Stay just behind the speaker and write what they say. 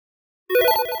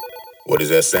What does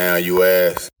that sound, you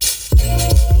ask?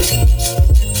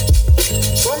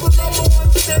 From the number one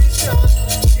station,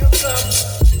 you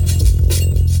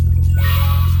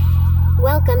come.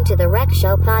 Welcome to the Rec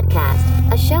Show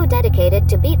podcast, a show dedicated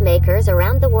to beat makers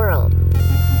around the world.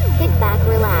 Kick back,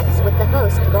 relax with the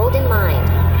host, Golden Mind.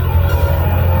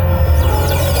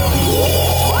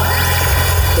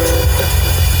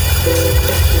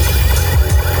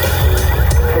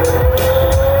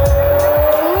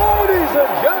 Ladies and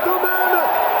gentlemen,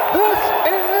 this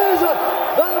is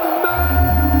the main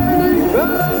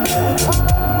event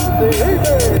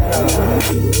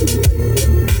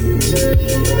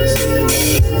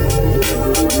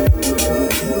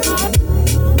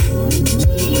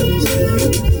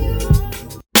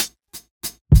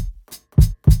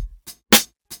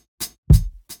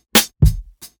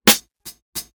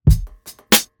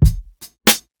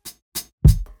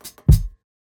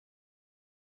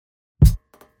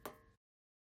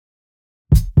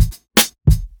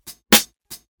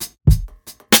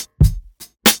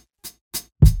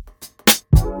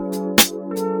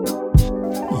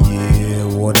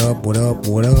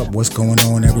What up? What's going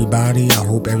on, everybody? I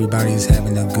hope everybody's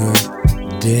having a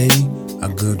good day, a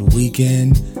good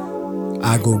weekend.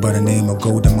 I go by the name of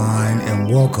Golden Mind,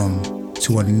 and welcome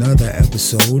to another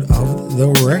episode of The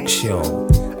Rec Show.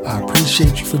 I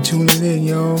appreciate you for tuning in,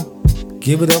 yo.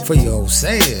 Give it up for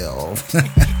yourself.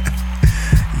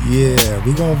 Yeah,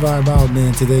 we gonna vibe out,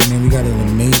 man, today, man. We got an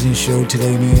amazing show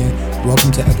today, man.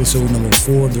 Welcome to episode number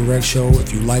 4 of The Rec Show.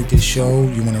 If you like this show,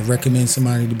 you want to recommend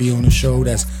somebody to be on the show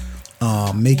that's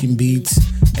making beats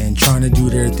and trying to do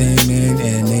their thing, man,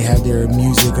 and they have their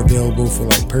music available for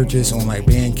like purchase on like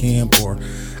Bandcamp or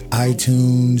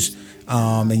iTunes,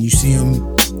 and you see them,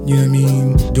 you know what I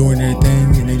mean, doing their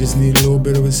thing, and they just need a little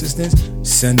bit of assistance,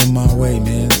 send them my way,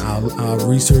 man. I'll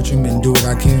research them and do what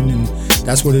I can, and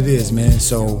that's what it is, man.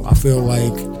 So I feel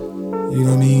like, you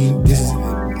know what I mean, this is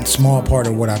a small part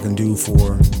of what I can do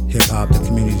for hip-hop, the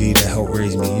community that helped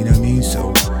raise me, you know what I mean?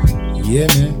 So yeah,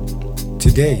 man.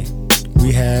 Today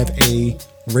we have a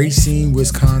Racine,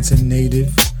 Wisconsin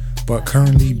native, but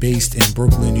currently based in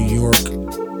Brooklyn, New York,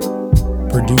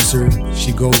 producer.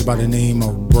 She goes by the name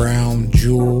of Brown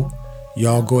Jewel.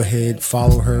 Y'all go ahead,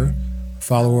 follow her.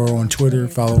 Follow her on Twitter,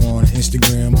 follow her on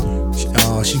Instagram.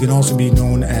 She can also be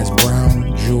known as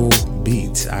Brown Jewel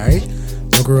Beats, alright?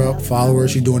 Look her up, follow her.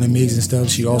 She's doing amazing stuff.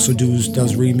 She also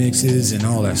does remixes and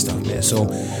all that stuff, man. So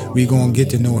we gonna get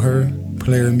to know her,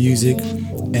 play her music,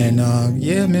 and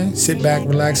yeah, man, sit back,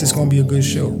 relax. It's gonna be a good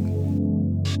show.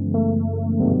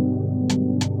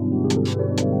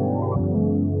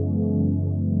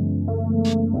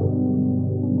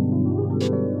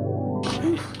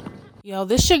 Yo,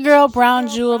 this your girl Brown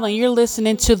Jewel, and you're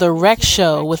listening to The Rec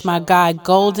Show with my guy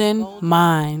Golden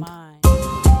Mind.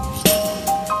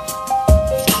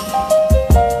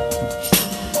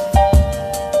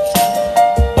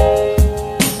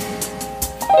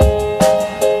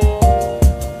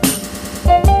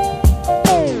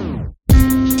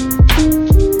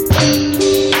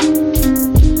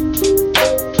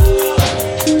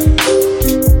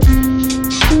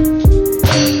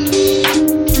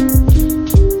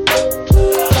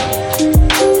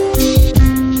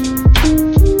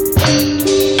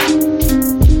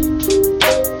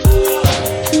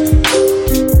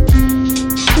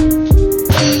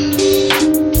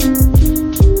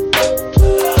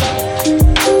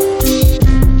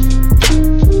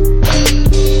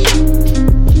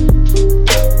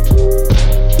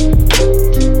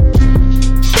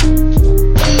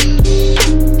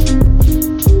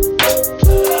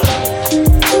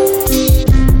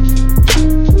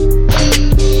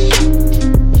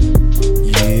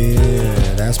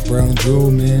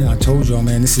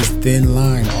 Thin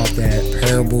Line off that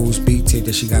Parables beat tape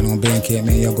that she got on Bandcamp,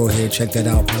 man. Y'all go ahead, check that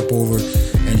out, pop over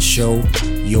and show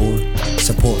your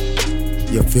support.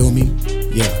 You feel me?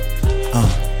 Yeah.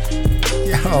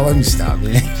 Let me stop,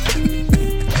 man.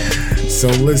 So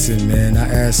listen, man, I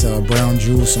asked Brown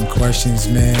Jewel some questions,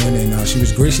 man, and she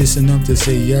was gracious enough to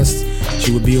say yes,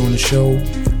 she would be on the show.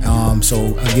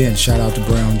 So again, shout out to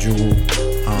Brown Jewel.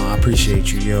 I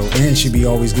appreciate you, yo. And she be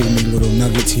always giving me little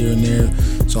nuggets here and there,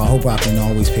 so I hope I can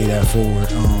always pay that forward.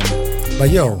 But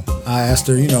yo, I asked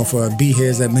her, for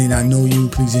B-heads that may not know you,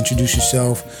 please introduce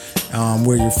yourself,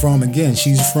 where you're from. Again,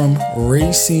 she's from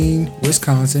Racine,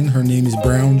 Wisconsin. Her name is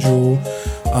Brown Jewel,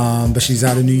 but she's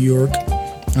out of New York.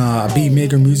 A beat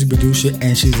maker, music producer,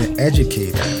 and she's an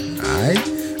educator. All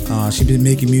right, she's been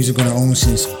making music on her own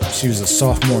since she was a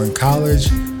sophomore in college,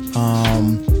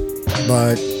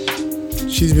 but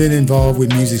she's been involved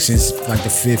with music since like the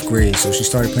 5th grade. So she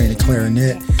started playing the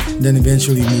clarinet, and then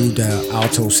eventually moved to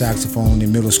alto saxophone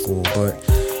in middle school. But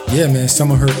yeah, man, some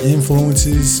of her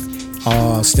influences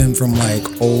stem from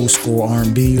like old school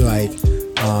R&B, like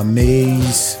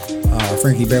Maze,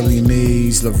 Frankie Beverly and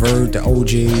Maze, Levert, the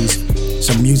OJs,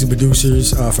 some music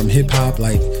producers from hip hop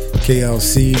like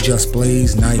KLC, Just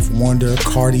Blaze, Knife Wonder,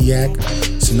 Cardiac,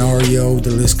 Scenario.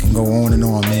 The list can go on and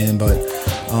on, man. But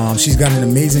she's got an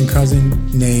amazing cousin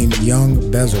named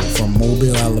Young Bezel from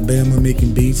Mobile, Alabama,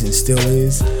 making beats and still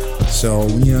is. So,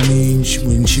 you know what I mean?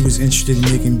 When she was interested in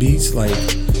making beats, like,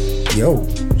 yo,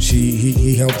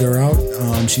 he helped her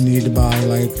out. She needed to buy,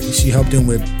 like, he helped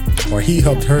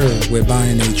her with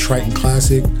buying a Triton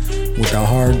Classic with the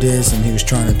hard disk, and he was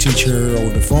trying to teach her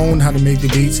over the phone how to make the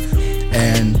beats.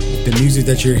 And the music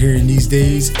that you're hearing these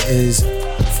days is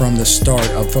from the start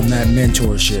from that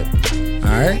mentorship.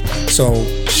 Alright? So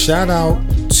shout out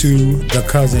to the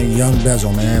cousin Young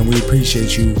Bezel, man. We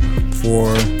appreciate you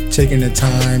for taking the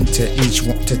time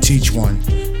to teach one.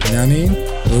 You know what I mean?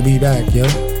 We'll be back, yo.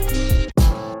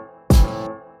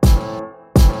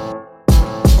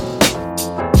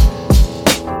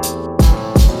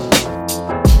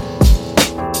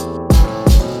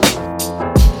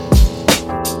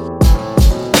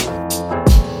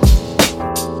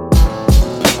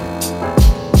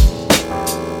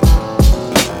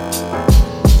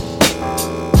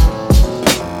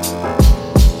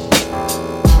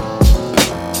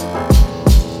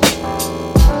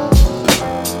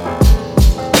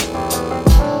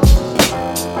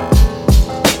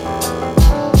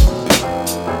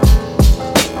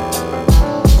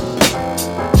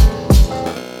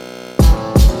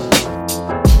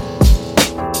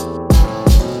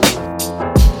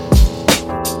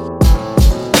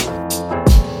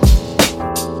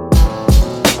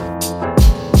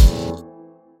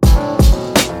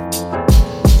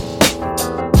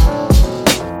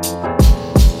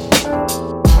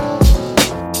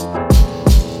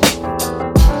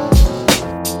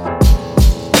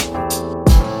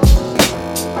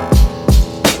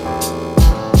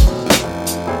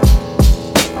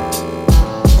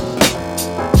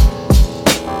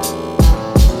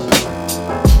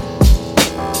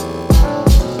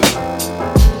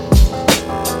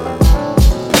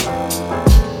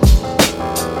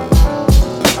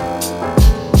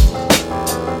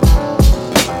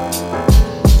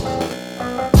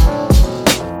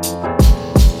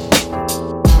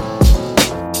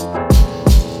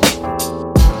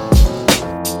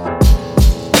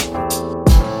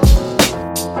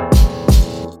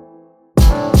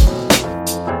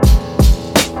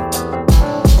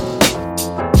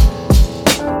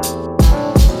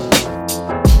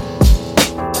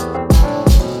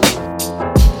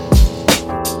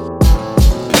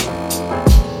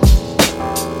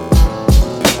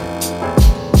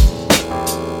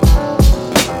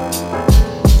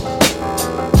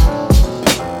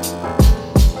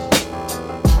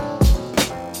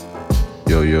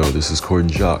 Yo, this is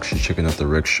Corden Jacques. You're checking out the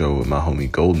Rec Show with my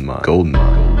homie Golden Mind.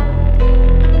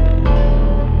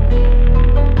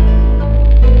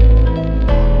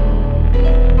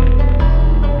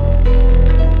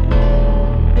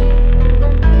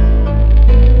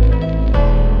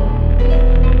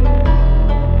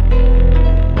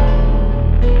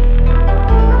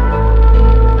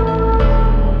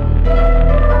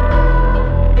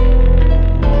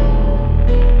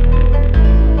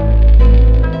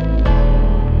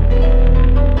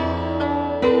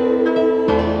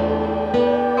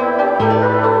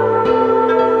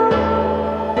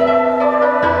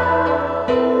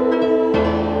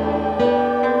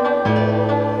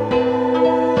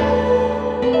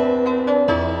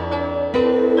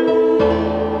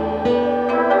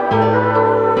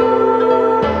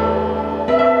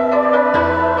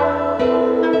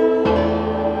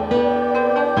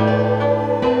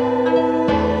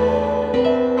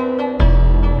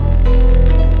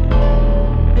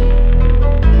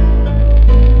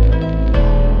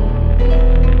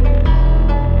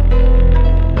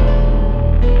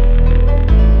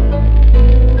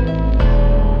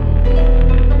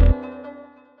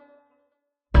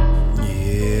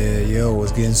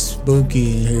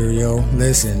 Spooky in here, yo.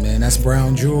 Listen, man, that's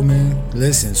Brown Jewel, man.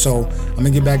 Listen, so I'm gonna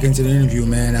get back into the interview,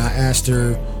 man. I asked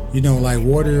her, like,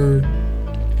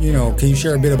 can you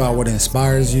share a bit about what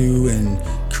inspires you and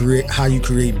how you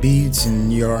create beats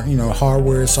and your,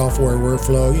 hardware, software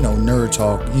workflow, nerd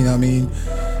talk, you know what I mean?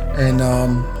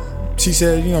 And she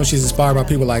said, she's inspired by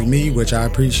people like me, which I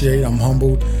appreciate. I'm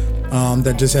humbled,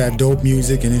 that just have dope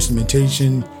music and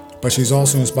instrumentation. But she's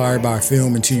also inspired by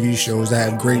film and TV shows that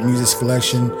have great music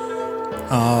selection.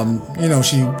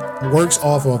 She works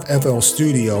off of FL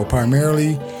Studio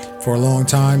primarily for a long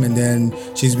time, and then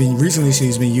she's been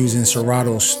using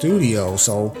Serato Studio.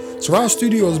 So Serato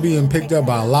Studio is being picked up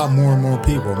by a lot more and more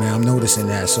people, man. I'm noticing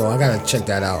that, so I gotta check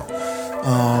that out.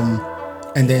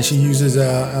 And then she uses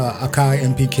a Akai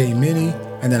MPK Mini,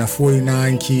 and then a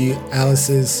 49 key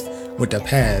Alesis with the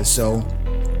pads. So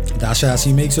that's how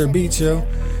she makes her beats, yo.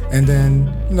 And then,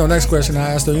 next question I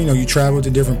asked her, you travel to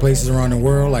different places around the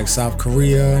world, like South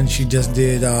Korea, and she just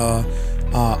did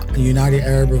United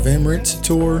Arab Emirates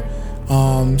tour.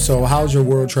 So how's your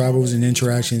world travels and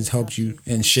interactions helped you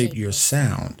and shape your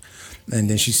sound? And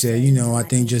then she said, I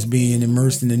think just being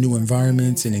immersed in the new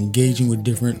environments and engaging with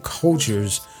different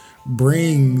cultures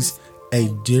brings a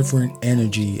different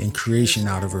energy and creation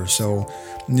out of her. So,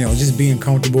 just being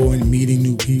comfortable and meeting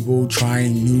new people,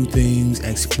 trying new things,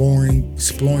 exploring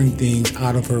things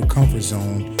out of her comfort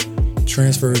zone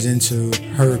transfers into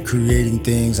her creating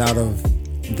things out of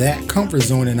that comfort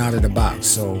zone and out of the box.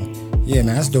 So, yeah,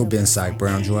 man, that's dope insight,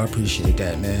 Brown Jewel. I appreciate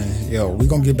that, man. Yo, we're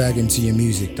going to get back into your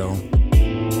music, though.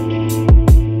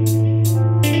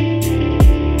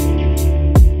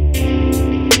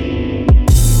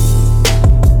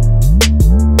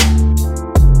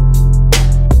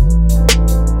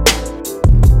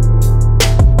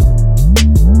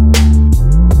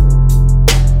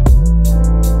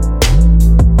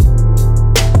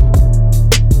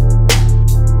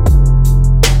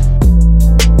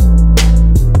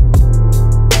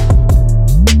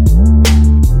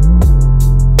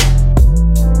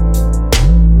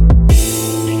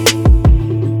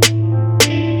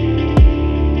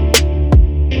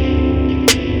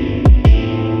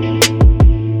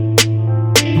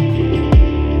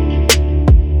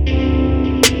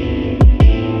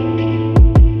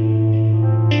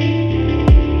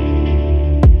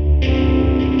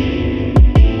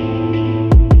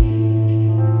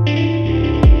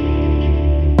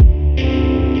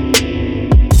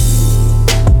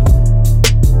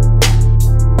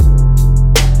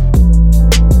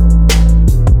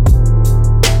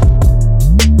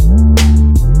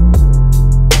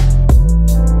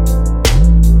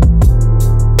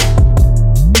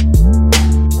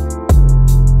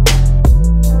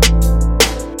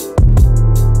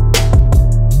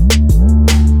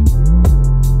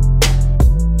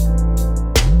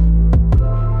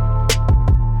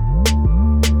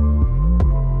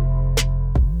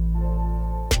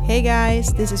 Hey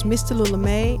guys, this is Mr. Lula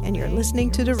May, and you're listening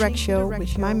to The Rec Show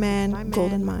with my man,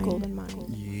 Golden Mind.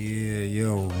 Yeah,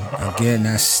 yo. Again,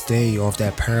 that's Stay off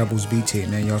that Parables beat tape,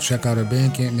 man. Y'all check out her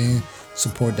Bandcamp, man.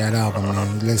 Support that album,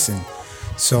 man. Listen.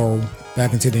 So,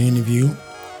 back into the interview.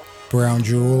 Brown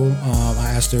Jewel,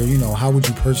 I asked her, how would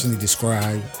you personally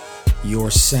describe your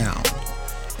sound?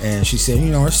 And she said,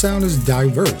 her sound is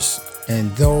diverse.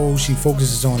 And though she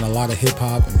focuses on a lot of hip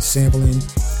hop and sampling,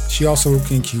 she also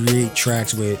can create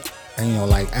tracks with,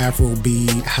 like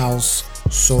Afrobeat, house,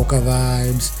 soca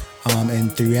vibes,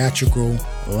 and theatrical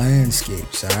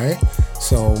landscapes. All right.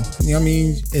 So,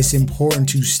 it's important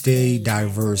to stay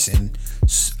diverse and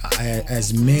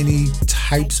as many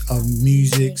types of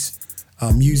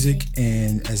music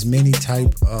and as many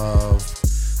type of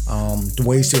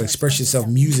ways to express yourself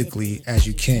musically as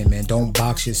you can, man. Don't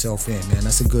box yourself in, man.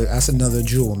 That's another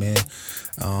jewel, man.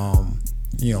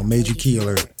 Major key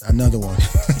alert, another one.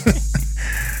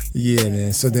 Yeah,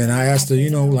 man. So then I asked her,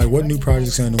 what new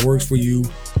projects are in the works for you?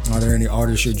 Are there any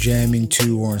artists you're jamming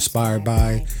to or inspired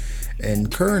by?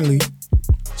 And currently,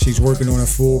 she's working on a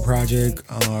full project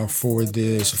for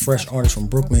this fresh artist from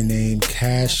Brooklyn named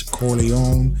Cash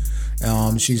Corleone.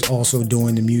 She's also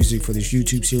doing the music for this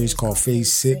YouTube series called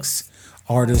Phase 6.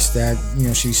 Artists that,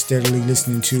 she's steadily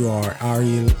listening to are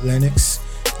Ari Lennox,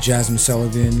 Jasmine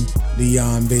Sullivan,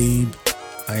 Leon Babe,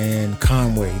 and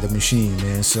Conway the Machine,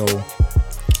 man. So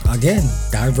again,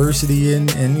 diversity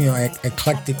and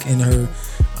eclectic in her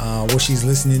what she's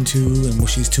listening to and what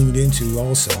she's tuned into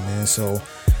also, man. So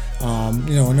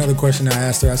another question I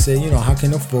asked her, I said, how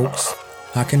can the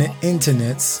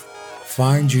internets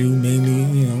find you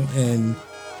mainly, and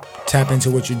tap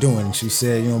into what you're doing? She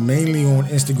said, mainly on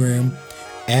Instagram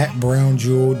at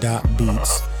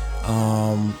brownjewel.beats.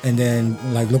 And then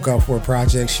look out for a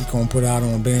project she gonna put out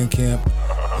on Bandcamp,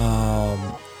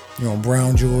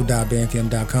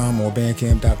 brownjewel.bandcamp.com or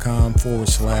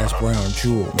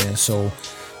bandcamp.com/brownjewel, man. So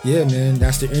yeah, man,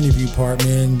 that's the interview part,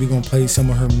 man. We're gonna play some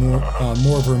of her more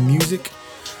of her music,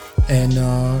 and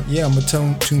I'm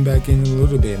gonna tune back in a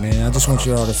little bit, man. I just want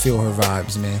y'all to feel her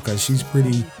vibes, man, because she's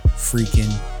pretty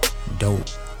freaking dope.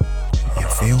 You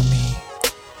feel me?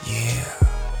 Yeah.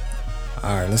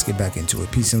 All right, let's get back into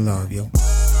it. Peace and love, yo.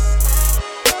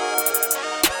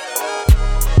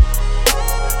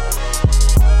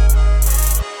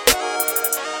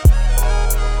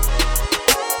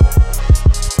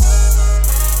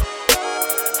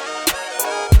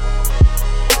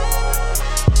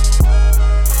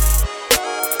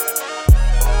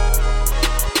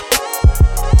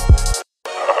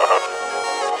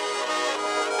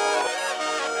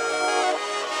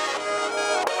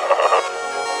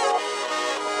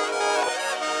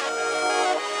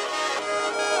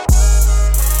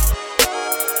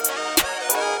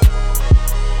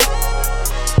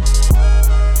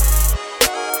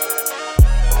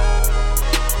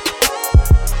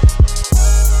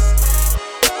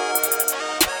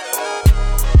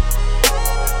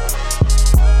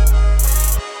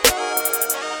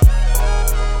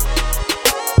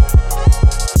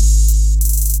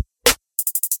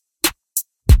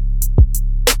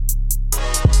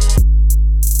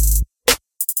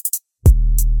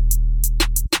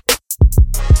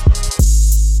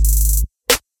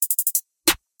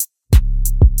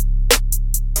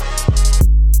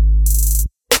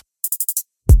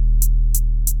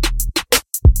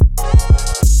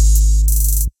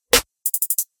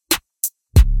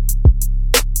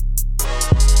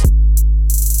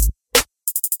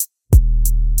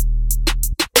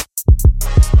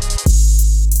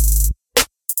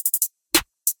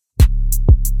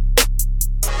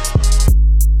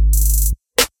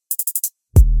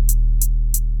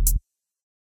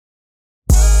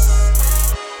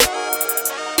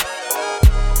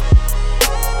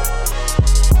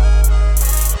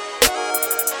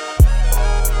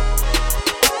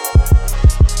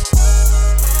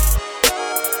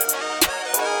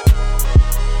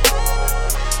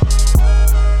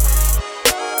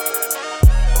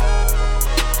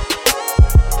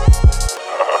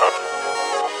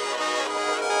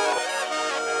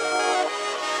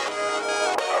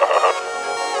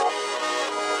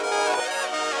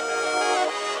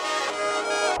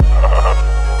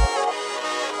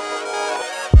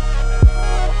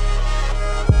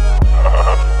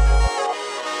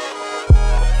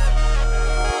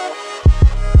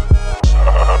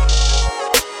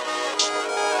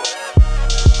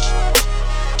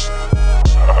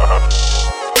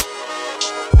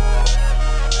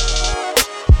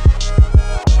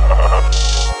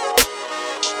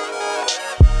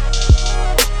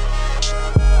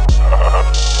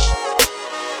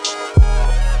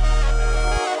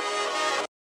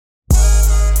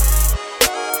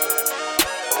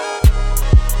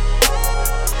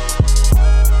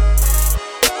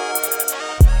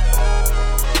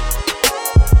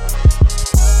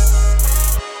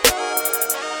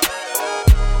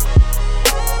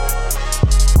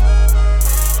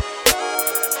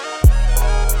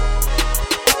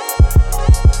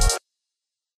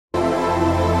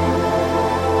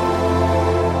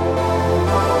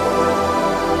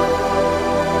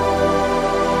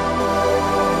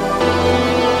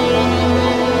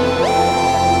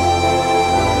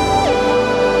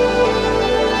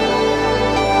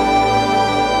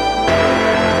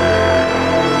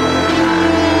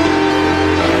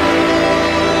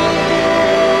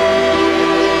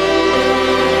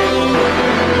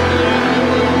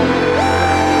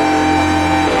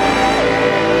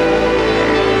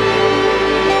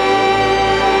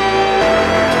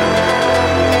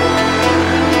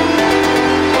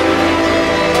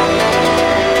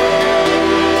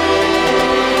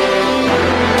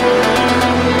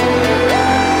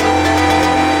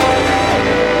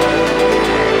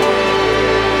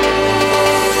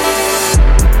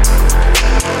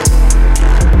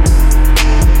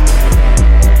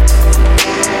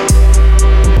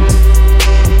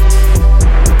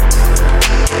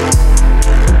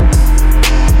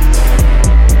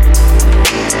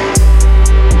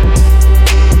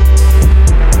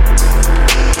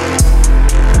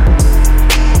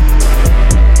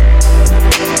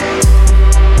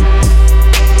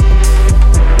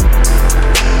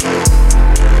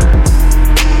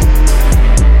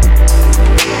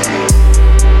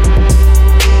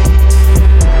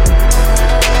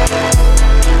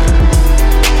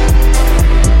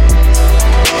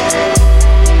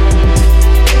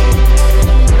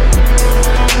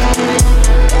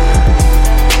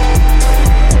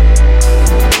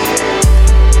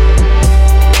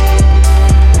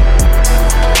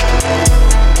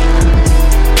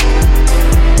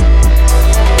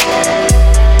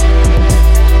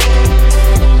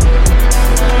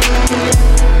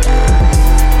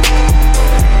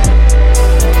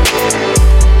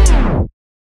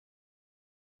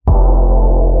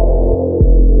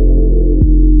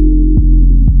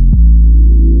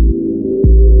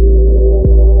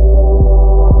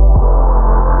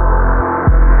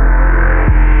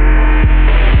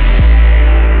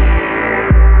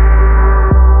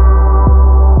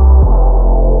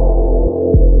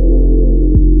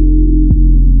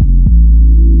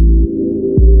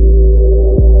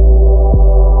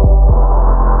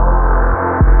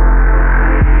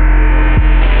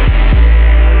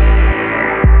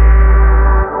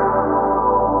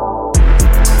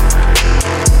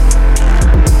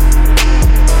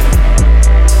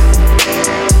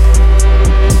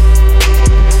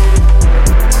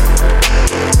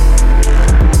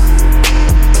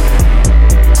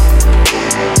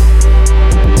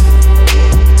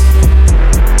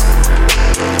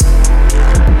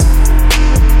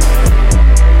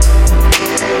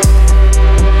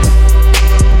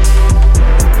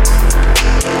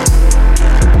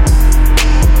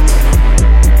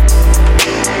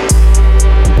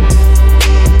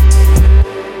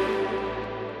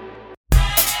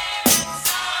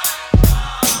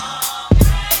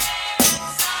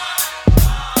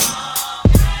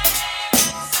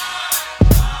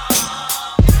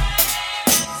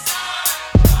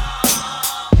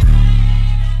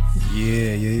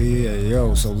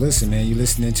 show. So listen, man, you're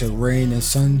listening to Rain and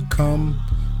Sun Come,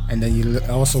 and then you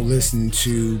also listen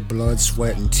to Blood,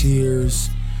 Sweat, and Tears.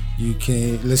 You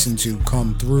can listen to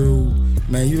Come Through.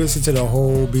 Man, you listen to the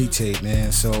whole beat tape,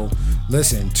 man. So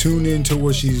listen, tune into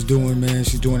what she's doing, man.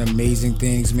 She's doing amazing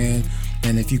things, man.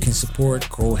 And if you can support,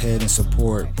 go ahead and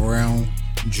support Brown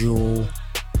Jewel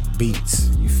Beats.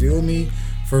 You feel me?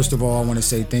 First of all, I want to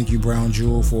say thank you, Brown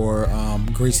Jewel, for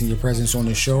gracing your presence on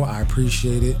the show. I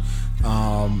appreciate it. You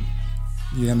know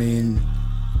what I mean?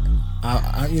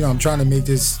 I'm trying to make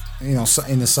this,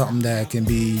 into something that can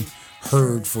be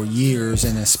heard for years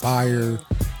and inspire,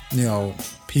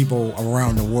 people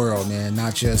around the world, man,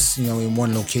 not just, in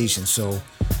one location. So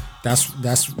that's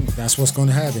what's going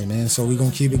to happen, man. So we're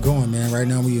going to keep it going, man. Right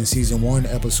now we in season 1,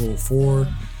 episode 4.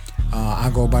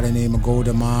 I go by the name of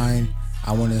Golden Mind.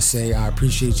 I want to say I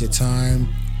appreciate your time.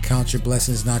 Count your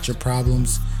blessings, not your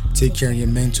problems. Take care of your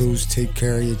mentals. Take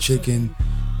care of your chicken.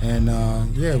 And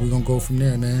we're going to go from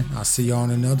there, man. I'll see y'all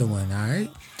on another one, all right?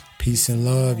 Peace and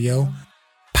love, yo.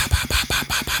 Pow, pow, pow, pow,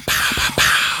 pow, pow, pow, pow.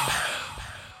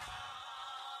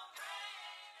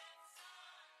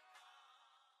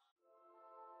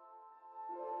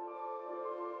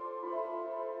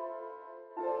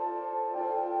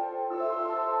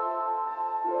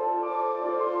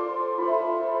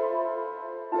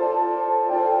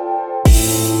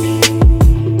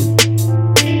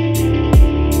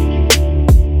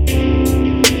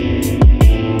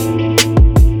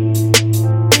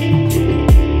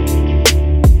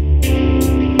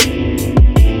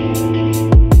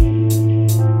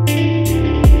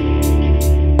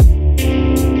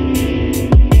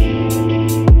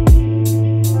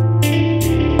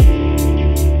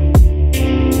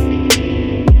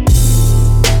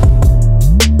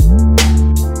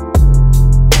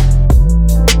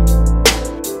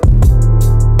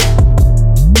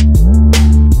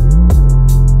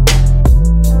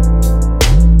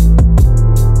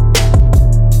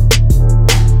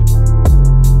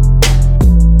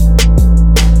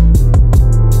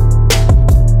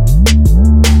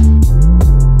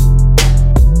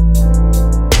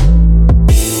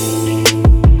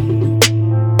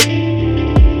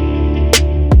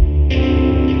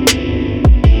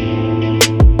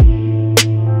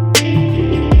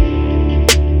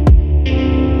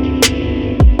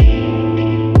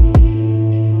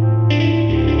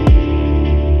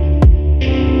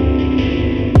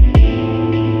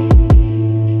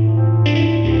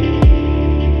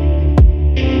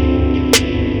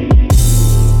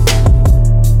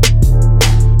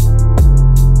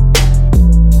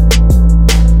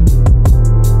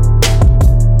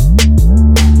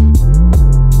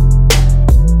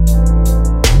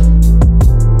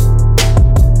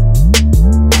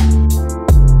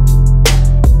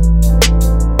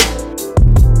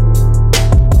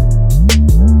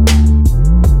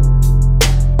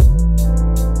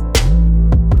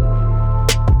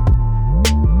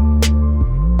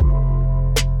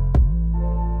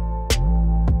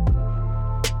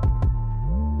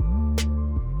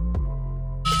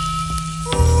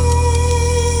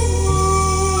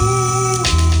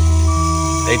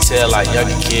 They tell like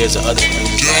younger kids or other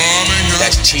producers like,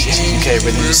 that's cheating. You can't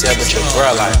really do yourself with your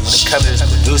bro. Like when it comes to this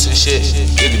producing shit,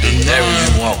 you can do whatever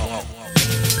you want.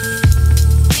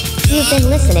 You've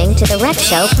been listening to the Rec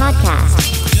Show podcast.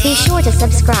 Be sure to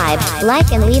subscribe,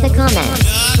 like, and leave a comment.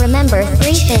 Remember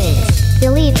 3 things.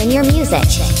 Believe in your music.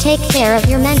 Take care of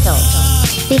your mentals.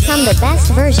 Become the best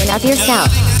version of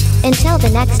yourself. Until the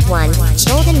next one,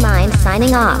 Golden Mind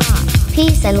signing off.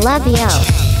 Peace and love, yo.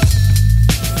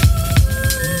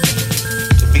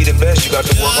 To be the best, you got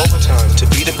to work overtime. To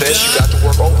be the best, you got to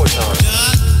work overtime.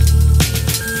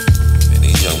 And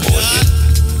these young boys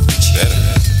get better.